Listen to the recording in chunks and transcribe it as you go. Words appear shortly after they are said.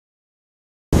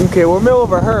Okay, we're in the middle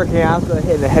of a hurricane. I was gonna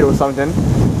hit in the head with something.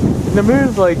 And the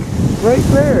moon's like right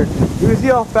there. You can see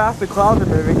how fast the clouds are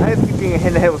moving. I just keep getting hit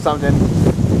in the head with something.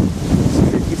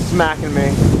 It keeps smacking me.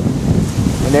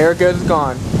 And there it goes, it's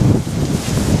gone.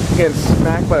 Getting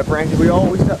smacked by the branches. We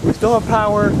still have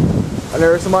power. And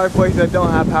there are some other places that don't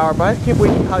have power. But I just can't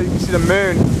believe how you can see the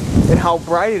moon and how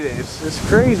bright it is. It's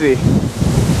crazy.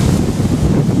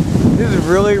 This is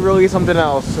really something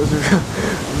else. It's a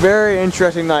very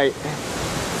interesting night.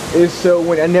 It is so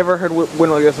windy. I never heard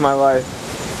wind like this in my life.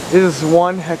 This is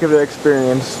one heck of an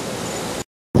experience.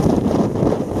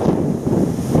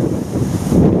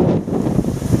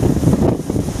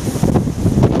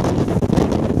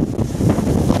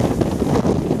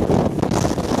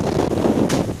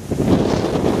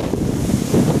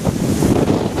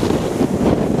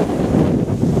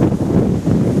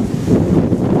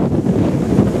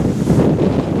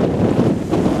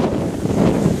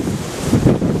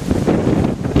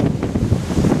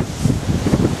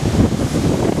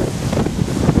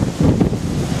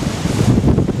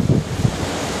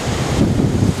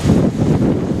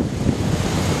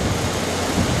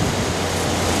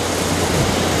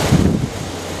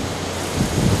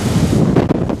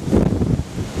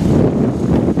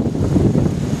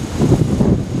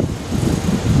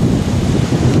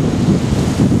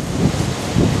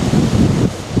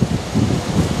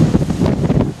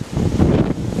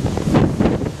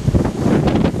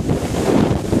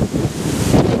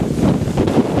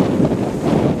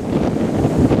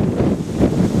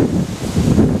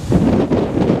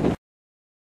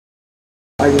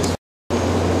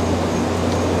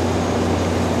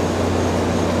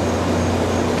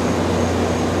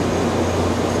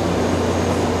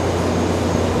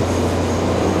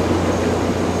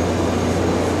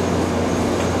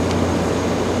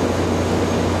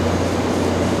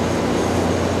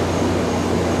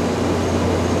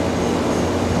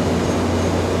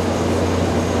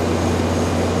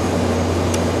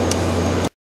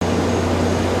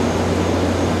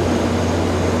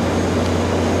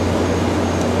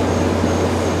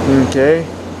 Okay,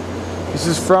 this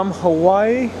is from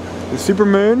Hawaii, the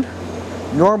supermoon.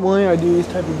 Normally I do these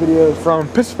type of videos from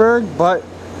Pittsburgh, but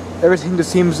everything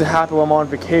just seems to happen while I'm on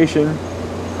vacation,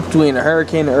 between a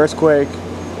hurricane and an earthquake.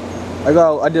 I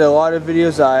did a lot of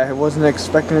videos that I wasn't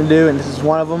expecting to do, and this is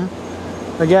one of them.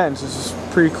 Again, this is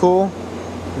pretty cool.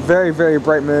 Very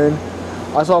bright moon.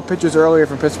 I saw pictures earlier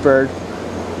from Pittsburgh.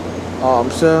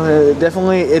 So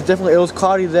it was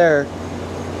cloudy there.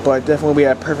 But definitely we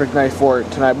had a perfect night for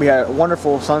it tonight. We had a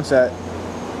wonderful sunset,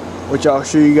 which I'll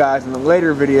show you guys in the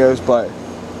later videos, but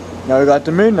now we got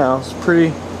the moon now. It's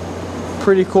pretty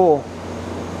cool.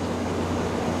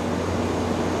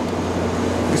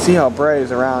 You can see how bright it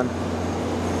is around,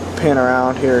 pan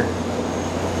around here.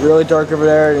 Really dark over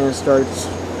there, and it starts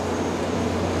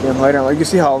getting lighter. You can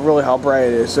see how bright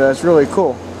it is, so that's really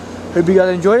cool. Hope you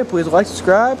guys enjoyed it. Please like,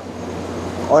 subscribe,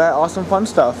 all that awesome fun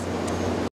stuff.